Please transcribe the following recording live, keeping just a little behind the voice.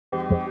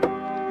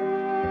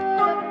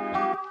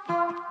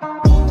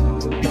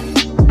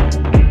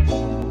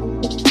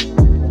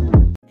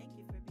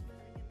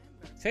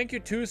Thank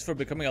you Toos for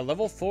becoming a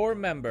level 4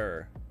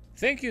 member.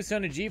 Thank you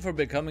Sonny G for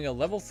becoming a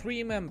level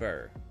 3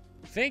 member.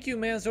 Thank you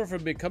Manzor for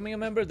becoming a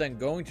member then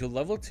going to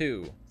level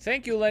 2.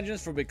 Thank you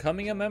Legends for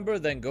becoming a member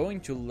then going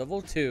to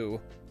level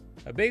 2.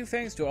 A big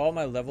thanks to all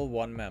my level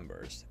 1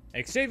 members.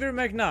 Xavier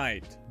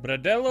McKnight,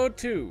 Bradello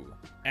 2,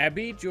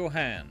 Abby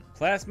Johan,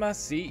 Plasma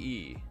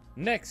CE,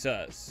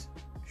 Nexus,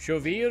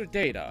 Chauvir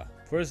Data.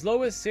 For as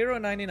low as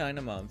 $0.99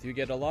 a month, you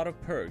get a lot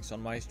of perks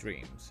on my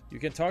streams. You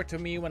can talk to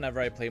me whenever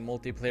I play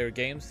multiplayer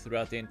games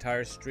throughout the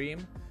entire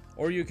stream,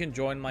 or you can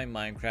join my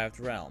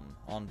Minecraft realm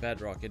on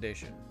Bedrock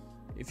Edition.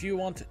 If you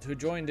want to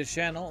join the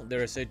channel,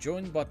 there is a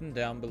join button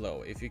down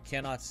below. If you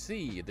cannot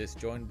see this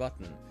join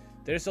button,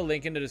 there's a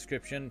link in the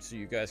description so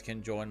you guys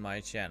can join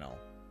my channel.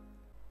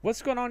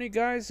 What's going on you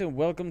guys, and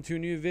welcome to a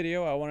new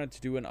video. I wanted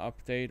to do an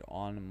update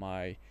on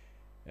my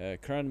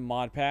current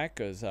mod pack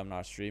because I'm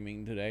not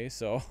streaming today,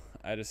 so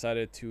I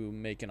decided to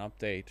make an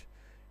update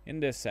in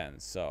this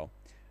sense. So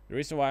the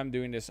reason why I'm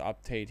doing this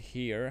update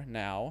here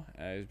now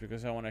is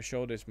because I want to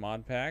show this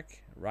mod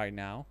pack right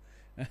now.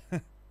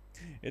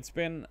 It's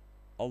been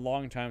a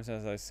long time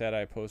since I said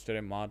I posted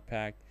a mod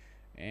pack,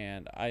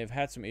 and I have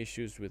had some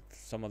issues with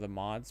some of the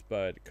mods,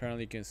 but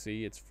currently you can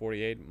see it's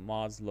 48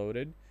 mods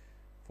loaded,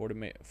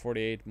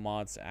 48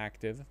 mods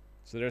active.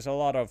 So there's a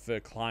lot of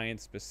client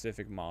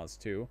specific mods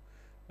too.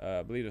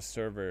 I believe the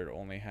server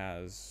only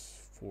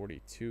has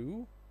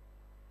 42,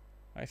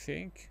 I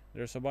think.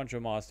 There's a bunch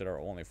of mods that are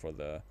only for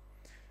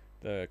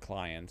the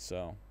client,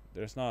 so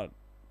there's not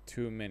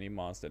too many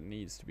mods that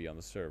needs to be on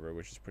the server,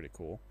 which is pretty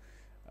cool.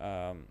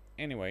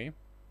 Anyway,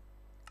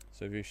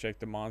 so if you check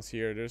the mods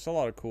here, there's a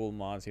lot of cool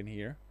mods in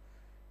here,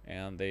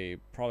 and they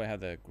probably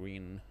have the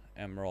green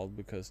emerald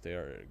because they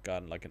are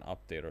gotten like an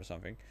update or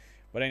something.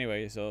 But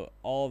anyway, so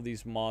all of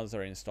these mods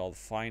are installed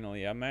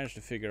finally. I managed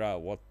to figure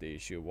out what the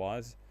issue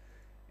was,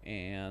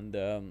 and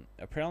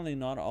apparently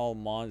not all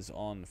mods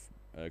on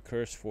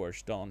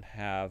CurseForge don't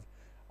have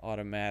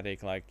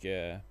automatic like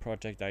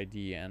project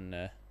ID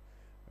and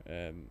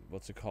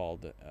what's it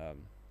called,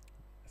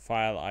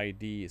 file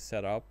ID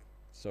set up,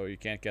 so you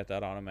can't get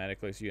that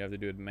automatically, so you have to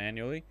do it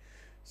manually.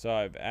 So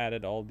I've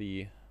added all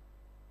the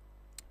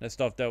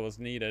stuff that was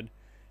needed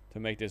to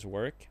make this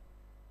work.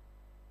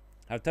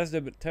 I've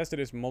tested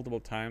this multiple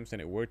times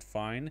and it worked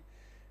fine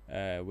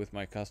with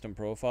my custom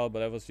profile, but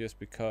that was just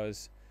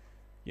because,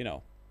 you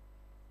know,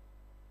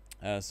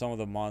 some of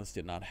the mods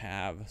did not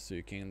have, so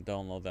you can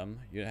download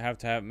them. You have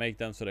to make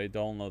them so they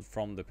download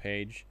from the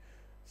page,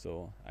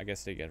 so I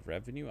guess they get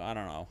revenue. I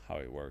don't know how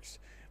it works,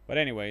 but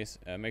anyways,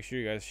 make sure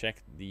you guys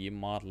check the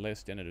mod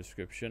list in the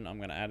description. I'm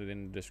gonna add it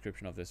in the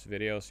description of this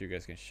video so you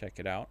guys can check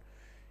it out.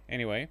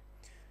 Anyway,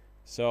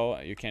 so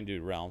you can't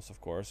do realms of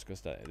course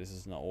because this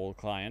is an old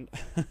client.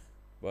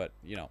 But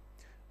you know,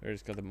 we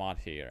just got the mod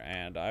here,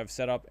 and I've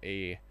set up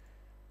a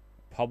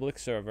public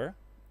server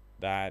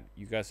that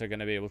you guys are going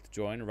to be able to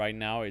join. Right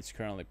now it's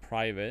currently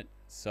private,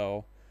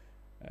 so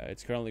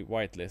it's currently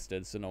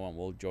whitelisted, so no one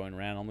will join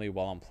randomly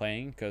while I'm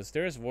playing, because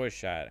there is voice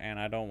chat and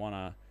I don't want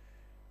to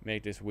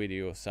make this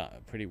video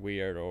pretty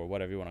weird or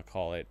whatever you want to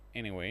call it.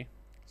 Anyway,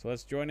 so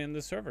let's join in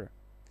the server.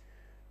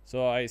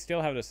 So I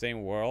still have the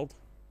same world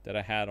that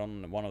I had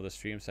on one of the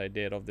streams I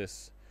did of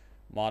this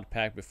mod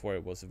pack before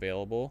it was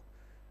available.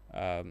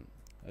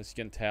 As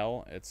you can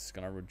tell, it's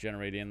gonna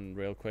regenerate in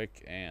real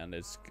quick, and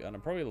it's gonna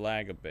probably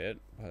lag a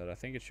bit, but I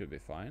think it should be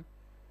fine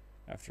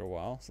after a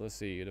while. So let's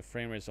see, the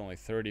frame rate is only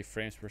 30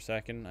 frames per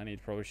second. I need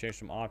to probably change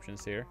some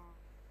options here.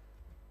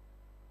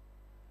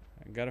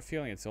 I got a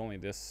feeling it's only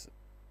this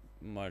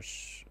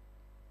much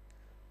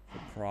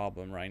a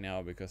problem right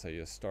now because I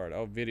just started.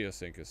 Oh, video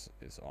sync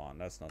is on.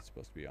 That's not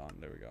supposed to be on.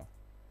 There we go.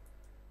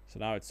 So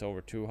now it's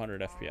over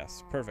 200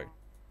 FPS. Perfect.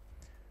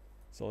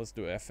 So let's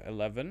do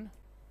F11.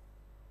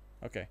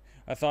 Okay,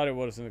 I thought it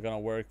wasn't gonna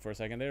work for a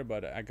second there,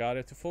 but I got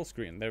it to full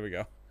screen. There we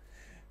go.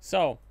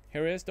 So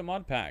here is the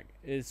mod pack.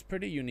 It's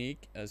pretty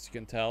unique, as you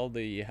can tell.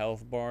 The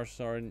health bars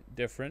are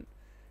different.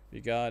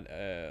 You got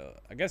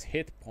I guess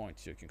hit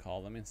points you can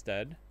call them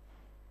instead,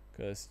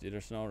 because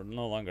there's no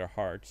longer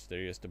hearts.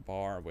 They're just a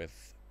bar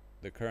with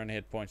the current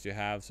hit points you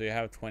have. So you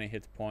have 20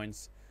 hit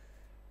points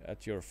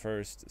at your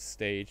first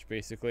stage,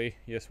 basically,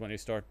 just when you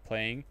start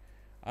playing.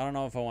 I don't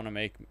know if I want to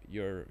make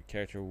your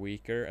character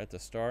weaker at the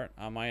start.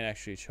 I might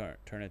actually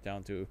turn it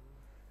down to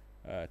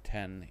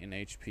 10 in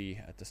HP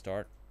at the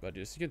start. But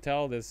as you can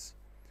tell, this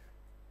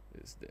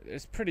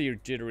is pretty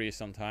jittery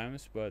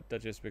sometimes, but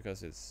that's just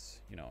because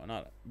it's, you know,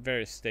 not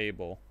very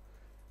stable.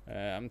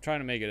 I'm trying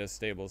to make it as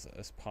stable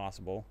as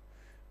possible,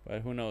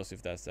 but who knows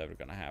if that's ever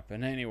gonna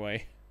happen.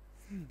 Anyway,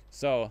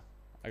 so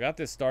I got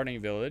this starting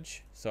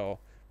village. So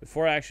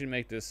before I actually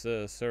make this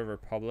server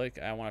public,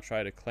 I want to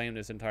try to claim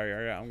this entire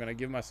area. I'm going to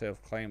give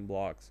myself claim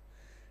blocks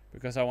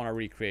because I want to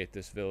recreate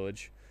this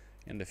village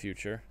in the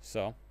future.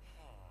 So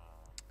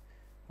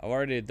I've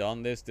already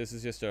done this. This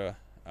is just a,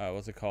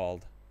 what's it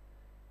called?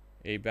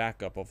 A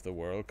backup of the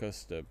world,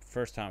 because the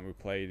first time we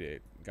played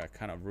it got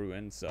kind of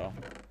ruined. So,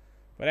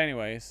 but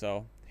anyway,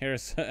 so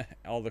here's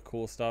all the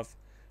cool stuff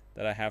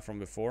that I have from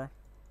before.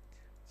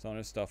 Some of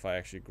the stuff I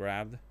actually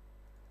grabbed.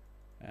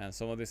 And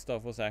some of this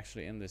stuff was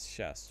actually in this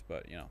chest,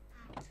 but you know,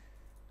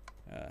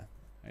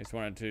 I just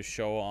wanted to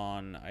show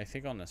on, I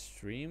think on the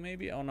stream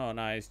maybe. Oh no,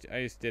 I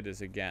just did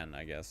this again,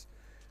 I guess.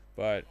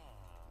 But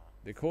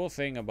the cool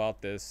thing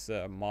about this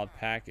mod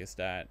pack is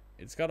that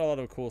it's got a lot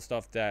of cool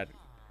stuff that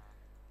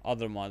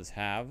other mods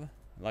have,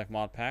 like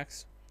mod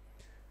packs.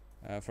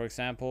 For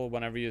example,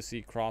 whenever you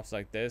see crops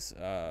like this,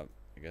 I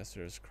guess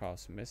there's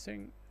crops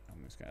missing.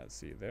 I'm just gonna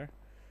see there.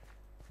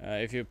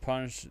 If you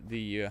punch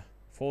the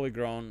fully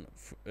grown,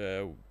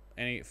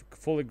 any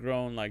fully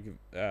grown like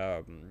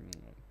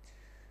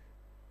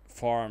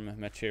farm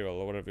material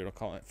or whatever you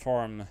call it,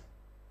 farm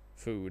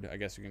food, I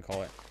guess you can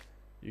call it,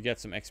 you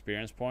get some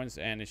experience points,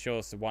 and it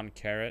shows the 1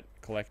 carrot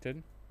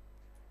collected.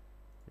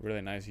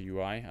 Really nice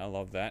UI, I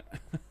love that.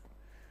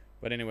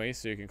 But anyway,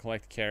 so you can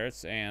collect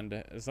carrots, and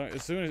as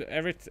soon as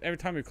every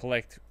time you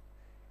collect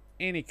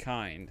any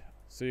kind,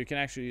 so you can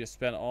actually just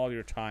spend all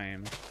your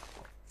time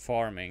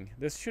farming.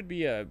 This should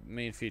be a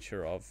main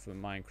feature of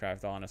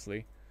Minecraft,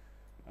 honestly,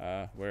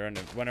 where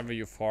whenever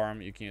you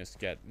farm, you can just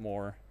get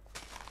more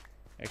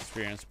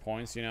experience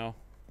points, you know,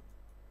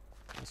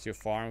 as you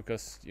farm,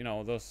 because you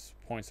know those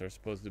points are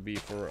supposed to be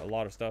for a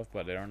lot of stuff,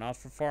 but they are not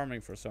for farming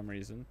for some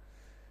reason.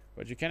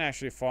 But you can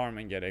actually farm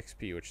and get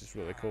XP, which is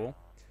really cool.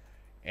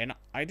 And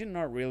I did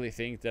not really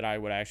think that I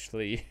would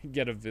actually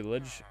get a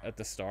village at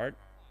the start.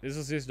 This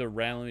was just a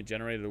randomly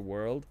generated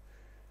world.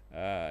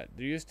 There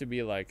used to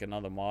be like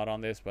another mod on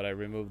this, but I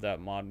removed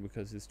that mod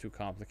because it's too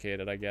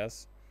complicated, I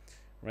guess.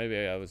 Maybe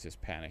I was just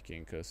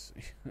panicking because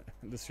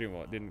the stream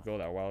didn't go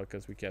that well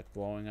because we kept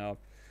blowing up.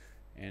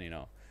 And you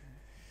know,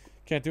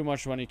 can't do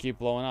much when you keep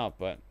blowing up.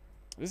 But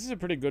this is a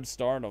pretty good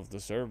start of the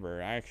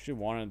server. I actually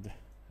wanted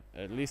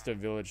at least a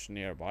village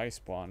nearby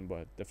spawn,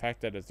 but the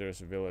fact that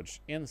there's a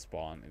village in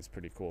spawn is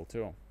pretty cool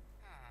too.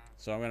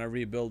 So I'm gonna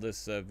rebuild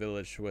this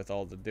village with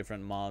all the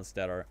different mods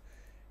that are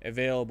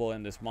available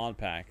in this mod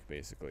pack,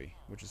 basically,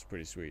 which is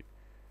pretty sweet.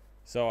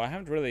 So I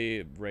haven't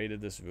really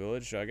raided this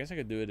village, so I guess I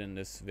could do it in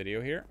this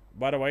video here.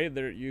 By the way,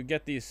 there you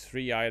get these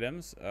 3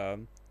 items,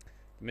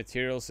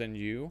 materials and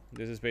you.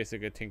 This is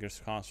basically a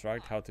Tinker's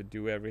Construct, how to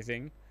do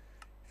everything.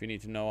 If you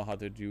need to know how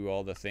to do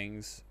all the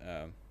things,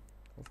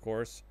 of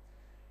course.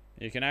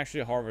 You can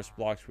actually harvest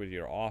blocks with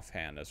your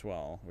offhand as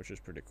well, which is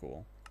pretty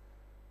cool.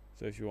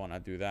 So if you want to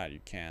do that, you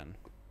can.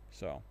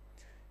 So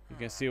you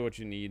can see what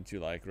you need to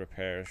like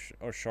repair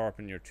or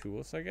sharpen your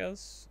tools, I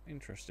guess.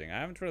 Interesting. I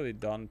haven't really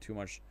done too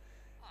much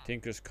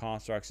Tinker's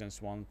Construct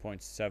since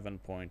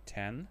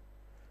 1.7.10.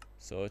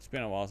 So it's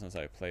been a while since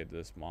I played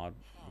this mod,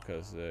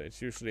 because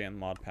it's usually in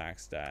mod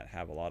packs that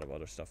have a lot of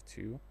other stuff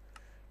too.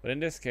 But in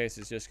this case,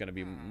 it's just going to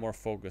be more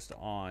focused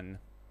on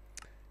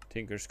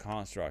Tinker's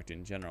Construct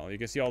in general. You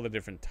can see all the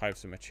different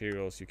types of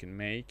materials you can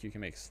make. You can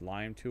make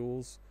slime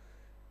tools,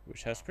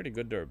 which has pretty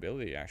good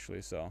durability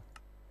actually, so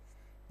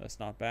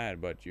that's not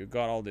bad. But you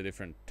got all the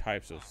different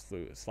types of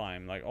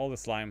slime. Like all the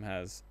slime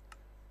has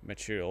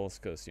materials,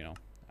 because you know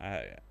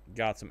I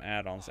got some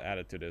add-ons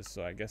added to this,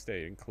 so I guess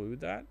they include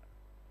that.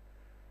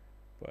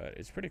 But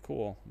it's pretty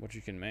cool what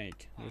you can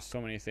make. There's so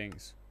many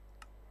things.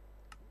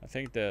 I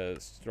think the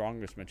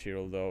strongest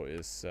material though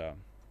is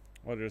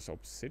well, there's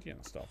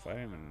obsidian stuff. I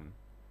didn't even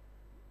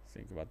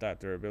think about that.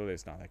 Durability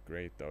is not that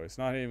great though. It's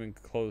not even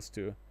close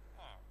to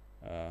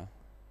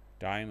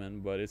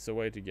diamond, but it's a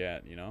way to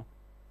get, you know,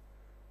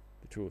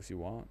 the tools you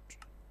want.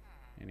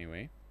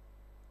 Anyway,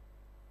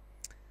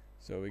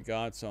 so we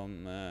got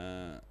some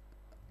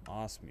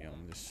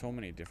osmium. There's so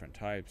many different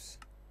types.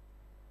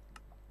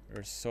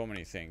 There's so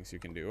many things you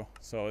can do.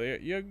 So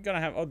you're gonna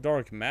have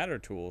dark matter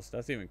tools.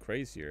 That's even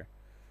crazier.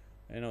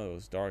 I know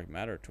those dark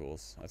matter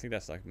tools. I think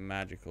that's like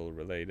magical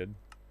related,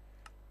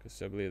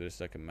 because I believe there's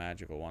like a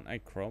magical one.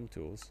 And chrome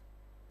tools.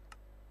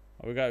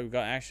 Oh, we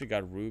actually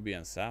got ruby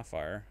and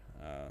sapphire.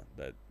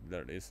 That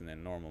isn't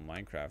in normal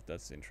Minecraft.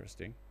 That's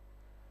interesting.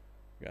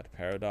 We got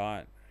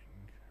peridot,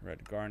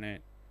 red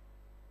garnet.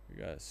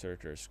 We got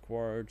Surtur's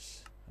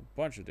quartz. A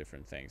bunch of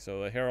different things.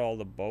 So here are all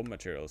the bow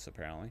materials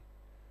apparently.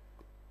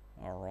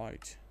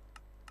 Alright.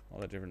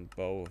 All the different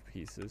bow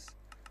pieces.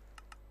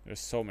 There's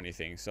so many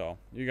things. So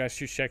you guys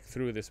should check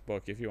through this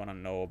book if you want to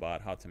know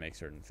about how to make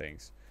certain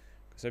things.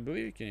 Because I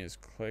believe you can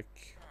just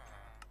click.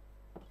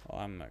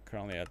 Well, I'm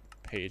currently at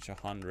page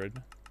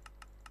 100.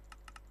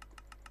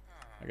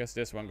 I guess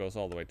this one goes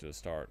all the way to the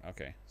start.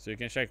 Okay. So you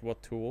can check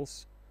what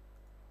tools.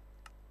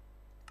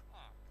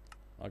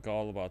 Like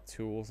all about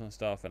tools and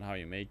stuff and how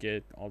you make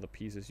it. All the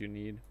pieces you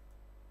need.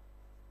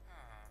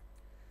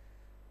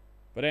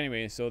 But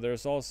anyway, so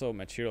there's also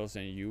materials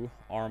in U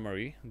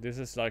armory. This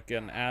is like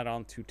an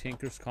add-on to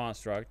Tinker's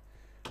Construct,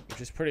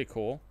 which is pretty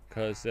cool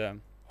because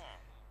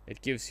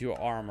it gives you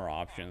armor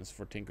options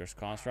for Tinker's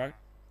Construct.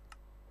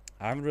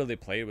 I haven't really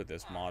played with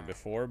this mod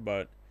before,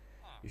 but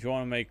if you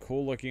want to make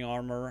cool looking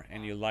armor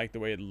and you like the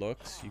way it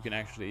looks, you can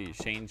actually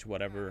change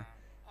whatever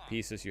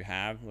pieces you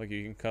have. Like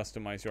you can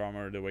customize your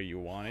armor the way you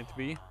want it to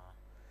be,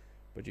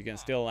 but you can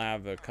still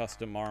have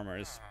custom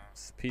armors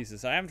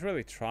pieces. I haven't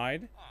really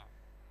tried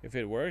if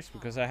it works,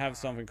 because I have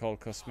something called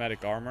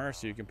cosmetic armor,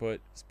 so you can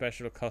put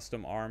special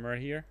custom armor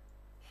here.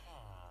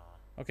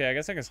 Okay, I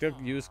guess I can still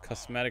use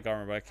cosmetic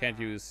armor, but I can't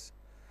use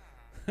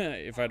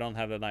if I don't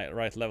have the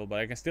right level. But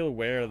I can still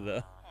wear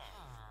the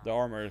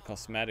armor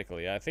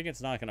cosmetically. I think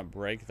it's not gonna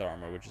break the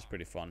armor, which is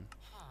pretty fun.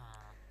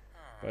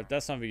 But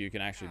that's something you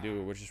can actually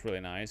do, which is really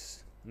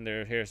nice. And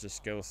here's the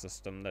skill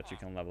system that you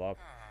can level up.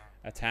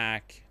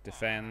 Attack,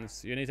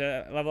 defense. You need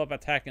to level up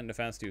attack and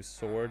defense to use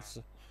swords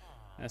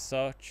and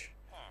such.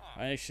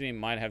 I actually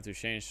might have to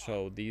change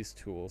so these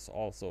tools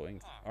also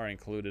are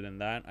included in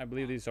that. I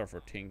believe these are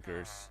for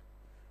tinkers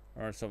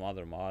or some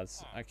other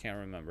mods. I can't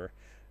remember.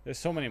 There's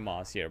so many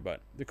mods here,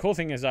 but the cool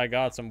thing is I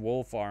got some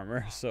wolf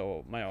armor.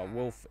 So my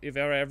wolf, if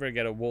I ever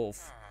get a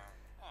wolf,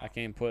 I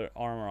can put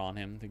armor on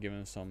him to give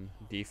him some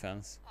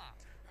defense,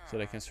 so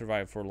they can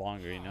survive for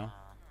longer, you know.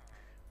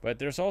 But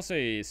there's also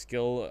a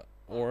skill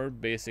or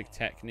basic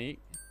technique.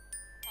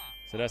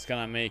 So that's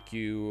gonna make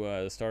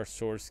you start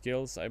sword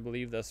skills. I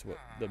believe that's what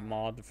the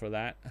mod for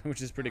that,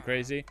 which is pretty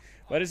crazy.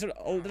 But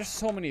there's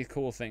so many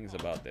cool things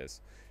about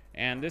this.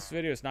 And this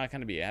video is not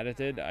gonna be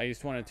edited. I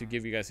just wanted to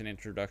give you guys an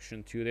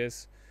introduction to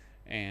this.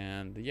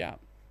 And yeah,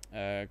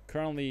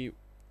 currently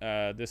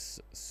this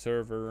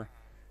server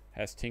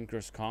has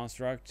Tinker's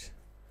Construct.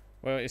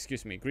 Well,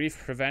 excuse me, Grief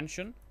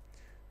Prevention.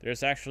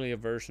 There's actually a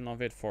version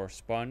of it for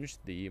Sponge,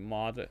 the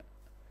modded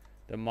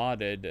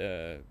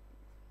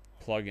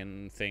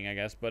plugin thing, I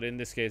guess. But in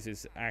this case,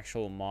 it's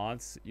actual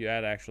mods. You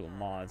add actual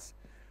mods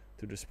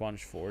to the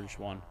Sponge Forge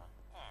one.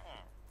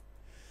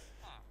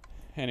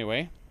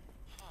 Anyway,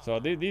 so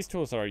these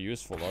tools are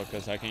useful though,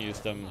 because I can use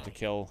them to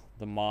kill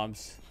the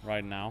mobs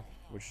right now,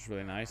 which is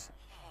really nice.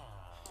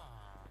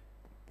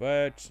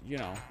 But you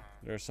know,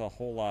 there's a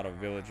whole lot of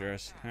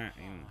villagers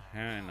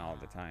in all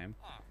the time.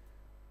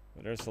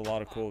 But there's a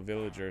lot of cool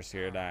villagers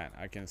here that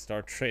I can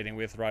start trading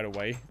with right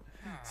away.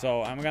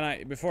 So I'm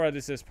gonna, before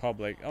this is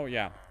public, oh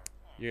yeah,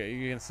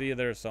 you can see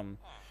there's some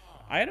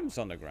items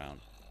on the ground.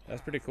 That's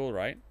pretty cool,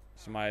 right?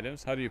 Some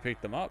items. How do you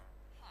pick them up?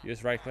 You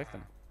just right click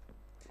them.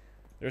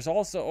 There's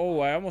also, oh,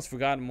 I almost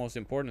forgot the most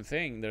important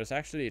thing. There's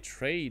actually a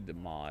trade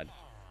mod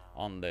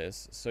on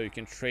this, so you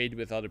can trade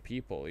with other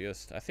people.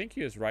 I think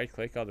you just right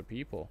click other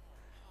people,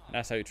 and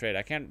that's how you trade.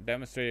 I can't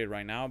demonstrate it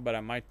right now, but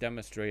I might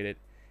demonstrate it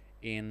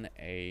in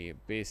a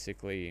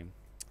basically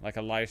like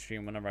a live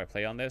stream whenever I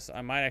play on this.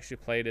 I might actually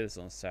play this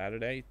on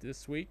Saturday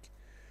this week,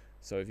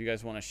 so if you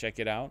guys want to check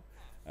it out,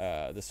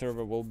 the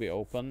server will be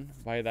open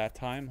by that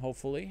time,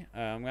 hopefully.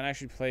 I'm gonna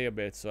actually play a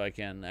bit so I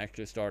can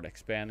actually start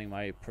expanding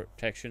my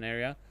protection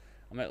area.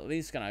 I'm at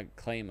least gonna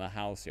claim a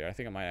house here. I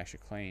think I might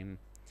actually claim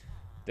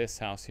this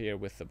house here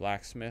with the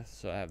blacksmith,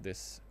 so I have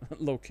this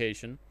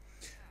location.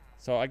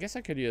 So I guess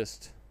I could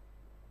just,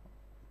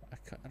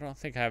 I don't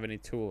think I have any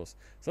tools.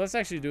 So let's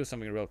actually do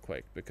something real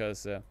quick,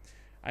 because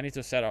I need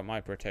to set up my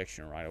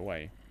protection right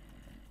away.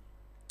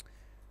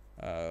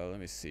 Let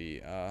me see.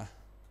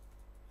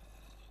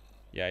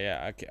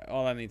 Yeah. Okay.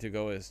 All I need to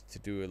go is to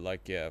do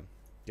like get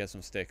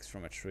some sticks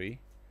from a tree.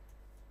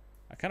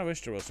 I kind of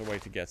wish there was a way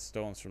to get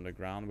stones from the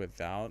ground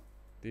without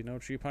the no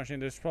tree punching.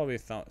 There's probably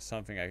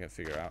something I can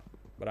figure out,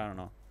 but I don't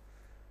know.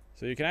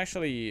 So you can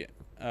actually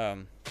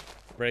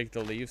break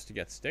the leaves to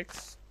get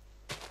sticks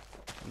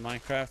in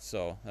Minecraft,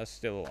 so that's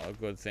still a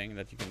good thing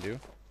that you can do.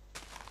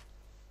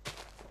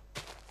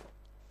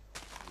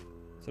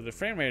 So the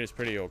frame rate is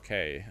pretty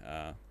okay,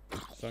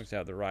 as long as you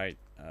have the right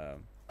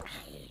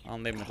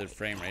unlimited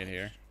frame rate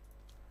here.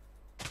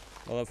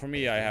 Well, for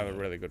me, I have a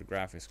really good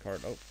graphics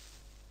card. Oh.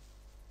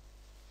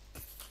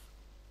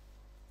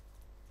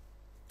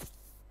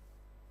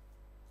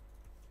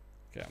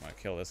 Okay, I'm gonna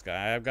kill this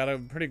guy. I've got a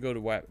pretty good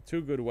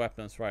two good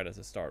weapons right at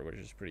the start, which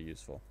is pretty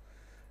useful.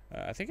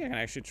 I think I can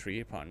actually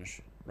tree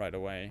punch right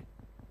away,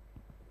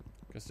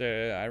 because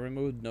I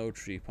removed no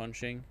tree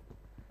punching.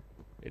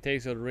 It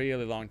takes a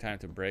really long time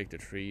to break the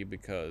tree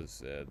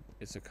because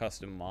it's a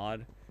custom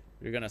mod.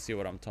 You're gonna see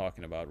what I'm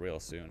talking about real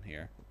soon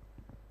here.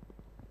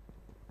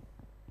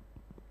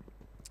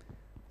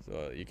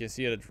 So you can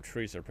see that the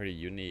trees are pretty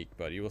unique,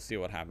 but you will see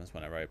what happens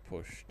whenever I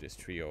push this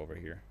tree over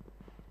here.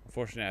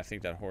 Unfortunately, I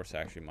think that horse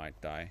actually might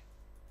die.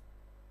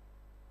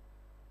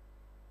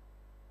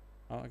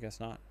 Oh, I guess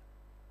not.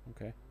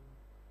 Okay.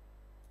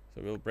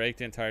 So we'll break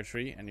the entire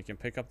tree, and you can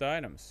pick up the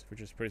items, which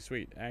is pretty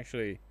sweet.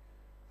 Actually,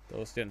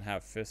 those didn't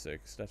have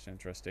physics. That's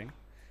interesting.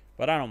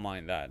 But I don't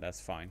mind that. That's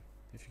fine.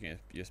 If you can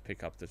just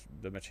pick up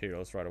the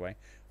materials right away.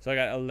 So I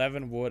got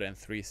 11 wood and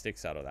 3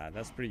 sticks out of that.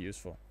 That's pretty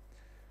useful.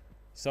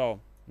 So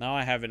now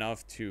I have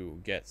enough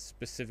to get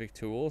specific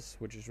tools,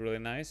 which is really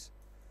nice.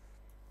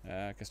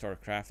 I can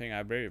start crafting.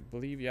 I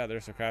believe, yeah,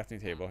 there's a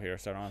crafting table here,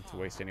 so I don't have to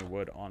waste any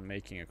wood on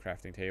making a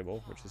crafting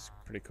table, which is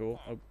pretty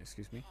cool. Oh,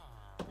 excuse me.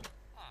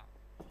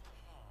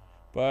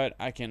 But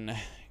I can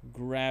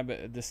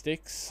grab the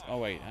sticks. Oh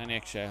wait, I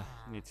actually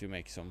need to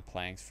make some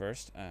planks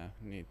first.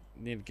 Need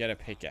to get a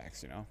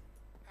pickaxe, you know,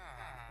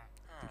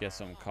 to get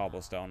some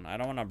cobblestone. I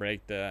don't want to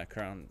break the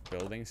current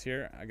buildings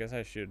here. I guess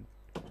I should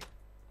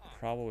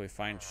probably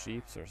find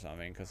sheep or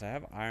something, because I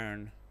have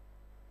iron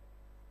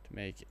to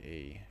make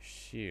a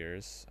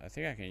shears. I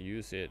think I can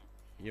use it,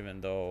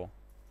 even though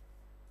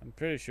I'm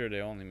pretty sure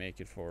they only make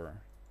it for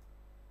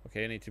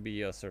Okay, I need to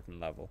be a certain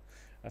level.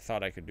 I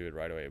thought I could do it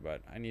right away,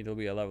 but I need to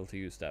be a level to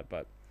use that.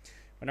 But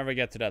whenever I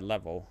get to that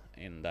level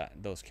in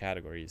those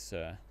categories,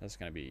 that's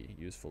gonna be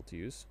useful to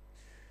use.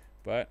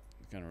 But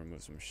I'm gonna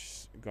remove some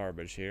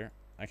garbage here.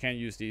 I can't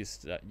use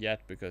these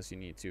yet because you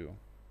need to.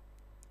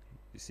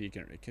 You see,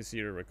 you can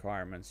see the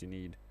requirements you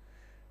need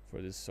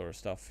for this sort of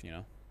stuff, you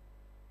know.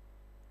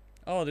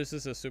 Oh, this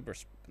is a super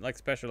like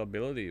special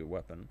ability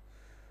weapon,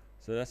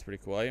 so that's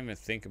pretty cool. I didn't even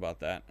think about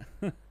that.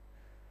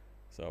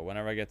 So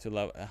whenever I get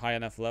to a high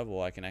enough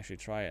level, I can actually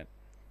try it.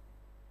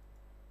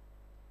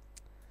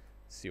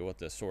 See what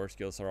the sword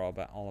skills are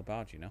all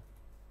about, you know.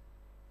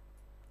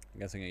 I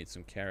guess I'm gonna eat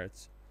some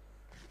carrots.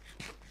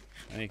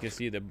 And you can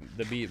see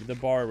the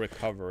bar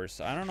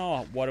recovers. I don't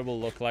know what it will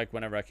look like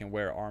whenever I can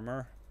wear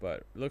armor,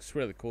 but it looks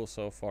really cool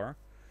so far.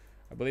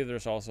 I believe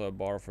there's also a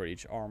bar for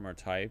each armor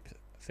type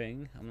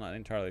thing. I'm not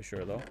entirely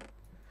sure though.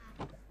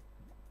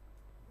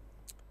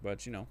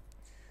 But you know.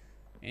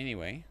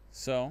 Anyway,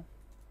 so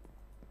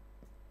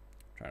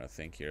trying to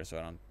think here so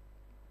I don't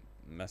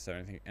mess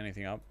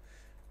anything up.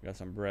 We got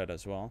some bread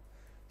as well.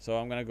 So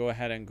I'm gonna go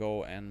ahead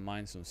and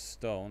mine some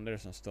stone.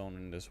 There's some stone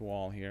in this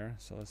wall here.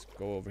 So let's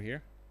go over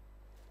here.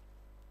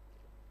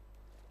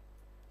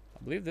 I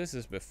believe this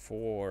is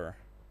before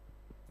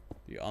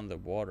the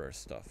underwater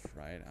stuff,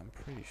 right? I'm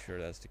pretty sure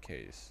that's the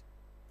case.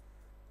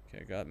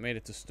 Okay, made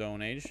it to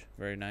Stone Age.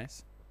 Very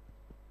nice.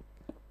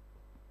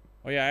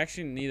 Oh yeah, I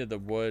actually needed the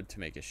wood to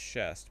make a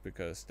chest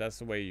because that's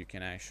the way you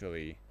can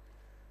actually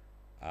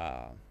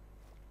what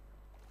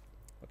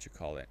you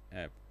call it,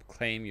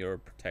 claim your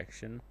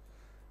protection.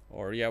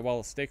 Or yeah,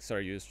 well, sticks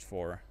are used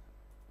for.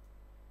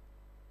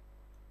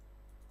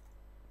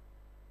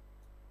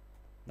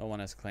 No one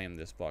has claimed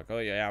this block. Oh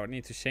yeah, I would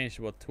need to change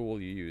what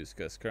tool you use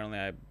because currently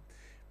I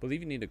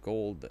believe you need a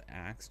gold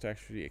axe to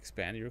actually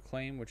expand your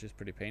claim, which is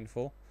pretty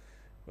painful,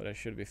 but I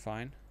should be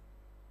fine.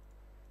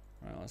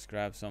 Alright, let's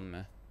grab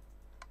some.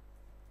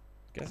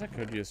 Guess I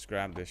could just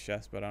grab this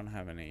chest, but I don't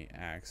have any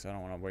axe. I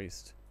don't want to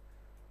waste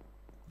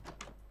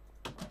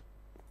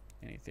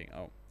anything.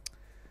 Oh.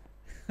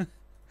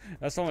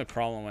 That's the only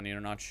problem when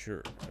you're not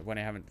sure, when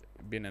you haven't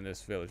been in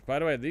this village. By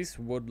the way, these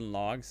wooden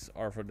logs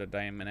are for the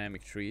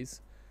dynamic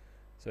trees.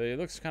 So it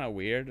looks kind of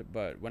weird,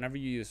 but whenever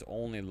you use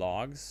only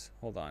logs,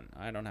 hold on,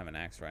 I don't have an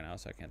axe right now,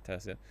 so I can't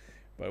test it.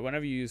 But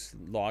whenever you use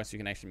logs, you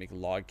can actually make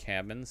log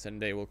cabins,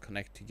 and they will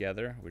connect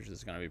together, which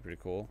is going to be pretty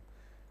cool.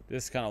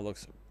 This kind of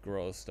looks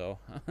gross, though.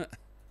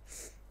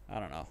 I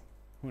don't know.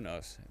 Who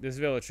knows? This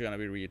village is going to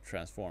be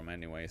re-transformed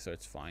anyway, so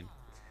it's fine.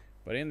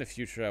 But in the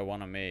future, I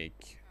want to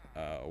make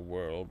a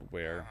world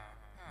where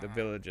the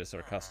villages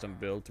are custom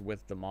built with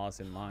the mods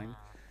in mind.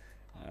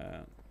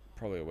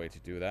 Probably a way to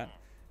do that.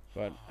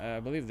 But I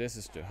believe this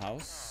is the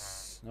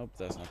house. Nope,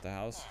 that's not the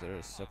house.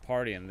 There's a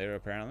party in there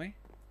apparently.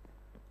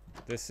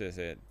 This is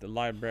it. The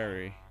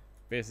library.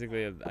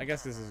 Basically, I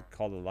guess this is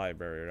called the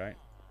library, right?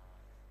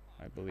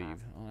 I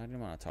believe. Oh, I didn't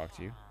want to talk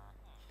to you.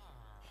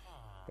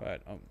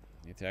 But, oh,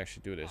 need to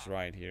actually do this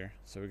right here.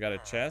 So we got a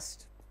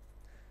chest.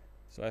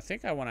 So I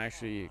think I want to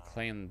actually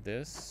claim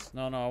this.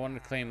 No, I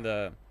want to claim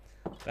the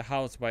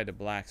house by the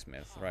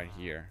blacksmith right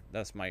here.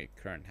 That's my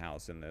current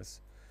house in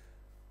this.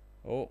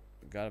 Oh,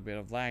 got a bit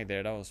of lag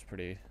there. That was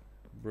pretty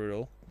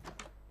brutal.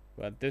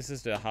 But this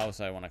is the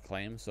house I want to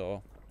claim.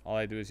 So all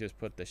I do is just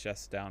put the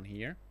chest down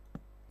here.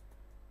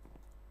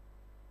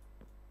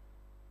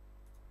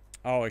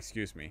 Oh,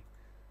 excuse me.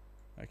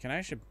 Can I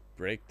actually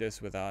break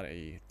this without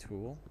a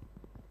tool?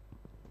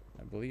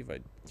 I believe I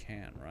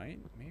can, right?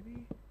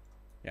 Maybe?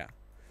 Yeah.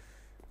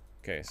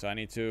 Okay, so I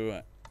need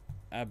to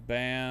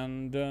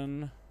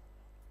abandon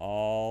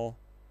all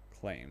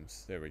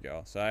claims. There we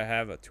go. So I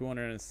have a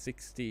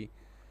 260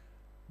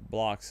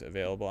 blocks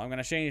available. I'm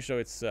gonna change so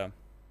it's okay,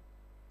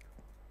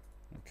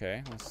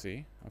 let's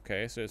see.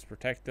 Okay, so it's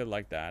protected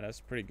like that.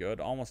 That's pretty good.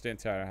 Almost the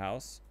entire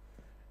house.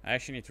 I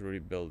actually need to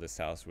rebuild this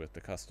house with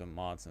the custom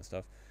mods and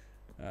stuff.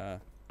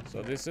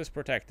 So this is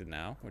protected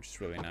now, which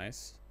is really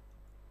nice.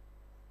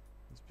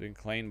 It's been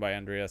claimed by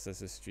Andreas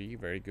SSG.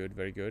 Very good,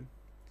 very good.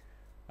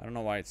 I don't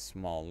know why it's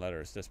small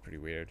letters. That's pretty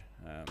weird.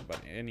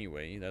 But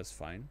anyway, that's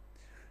fine.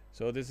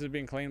 So this is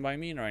being claimed by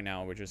me right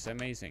now, which is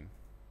amazing.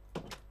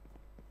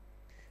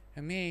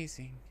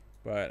 Amazing.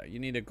 But you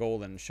need a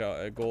golden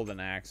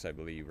axe, I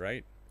believe,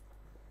 right?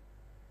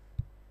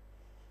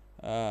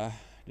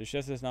 The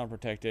chest is not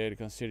protected.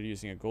 Consider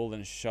using a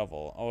golden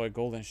shovel. Oh, a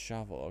golden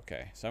shovel.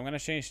 Okay. So I'm going to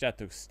change that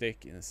to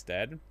stick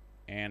instead.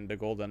 And the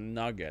golden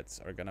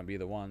nuggets are going to be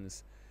the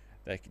ones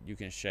that you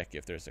can check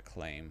if there's a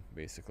claim,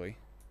 basically.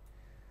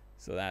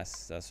 So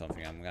that's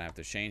something I'm going to have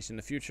to change in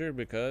the future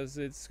because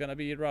it's going to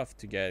be rough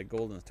to get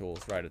golden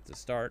tools right at the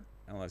start.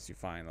 Unless you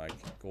find, like,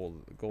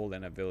 gold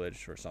in a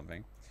village or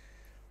something.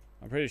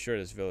 I'm pretty sure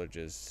the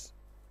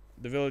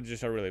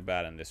villages are really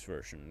bad in this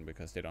version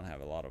because they don't have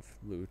a lot of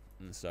loot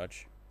and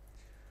such.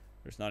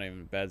 There's not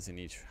even beds in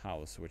each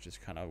house, which is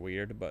kind of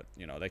weird, but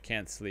you know, they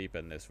can't sleep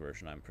in this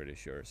version, I'm pretty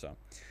sure. So,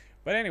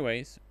 but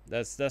anyways,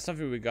 that's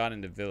something we got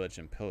in the village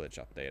and pillage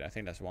update. I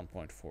think that's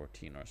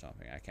 1.14 or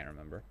something. I can't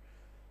remember.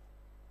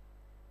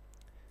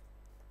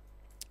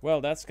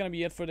 well, that's gonna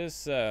be it for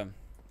this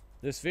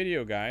this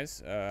video,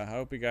 guys. I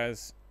hope you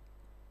guys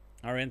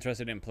are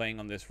interested in playing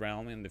on this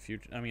realm in the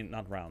future. I mean,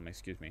 not realm,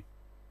 excuse me.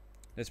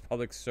 This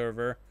public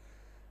server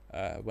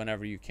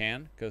whenever you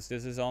can, because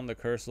this is on the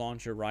Curse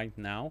Launcher right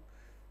now,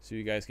 so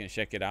you guys can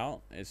check it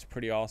out. It's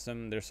pretty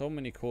awesome. There's so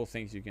many cool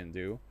things you can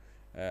do.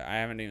 I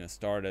haven't even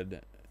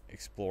started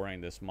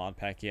exploring this mod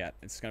pack yet.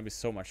 It's gonna be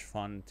so much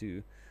fun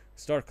to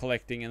start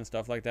collecting and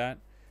stuff like that.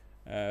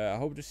 I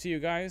hope to see you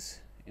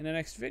guys in the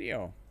next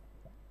video.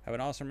 Have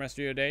an awesome rest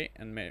of your day,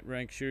 and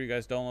make sure you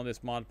guys download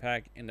this mod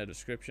pack in the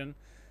description.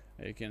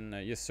 You can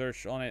just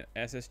search on it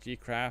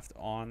SSGcraft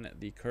on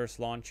the Curse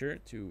Launcher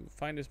to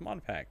find this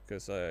mod pack,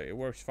 because it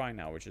works fine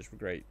now, which is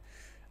great.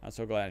 I'm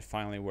so glad it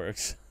finally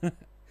works.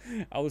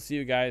 I will see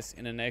you guys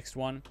in the next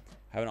one.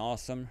 Have an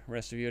awesome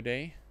rest of your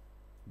day.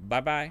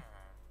 Bye bye.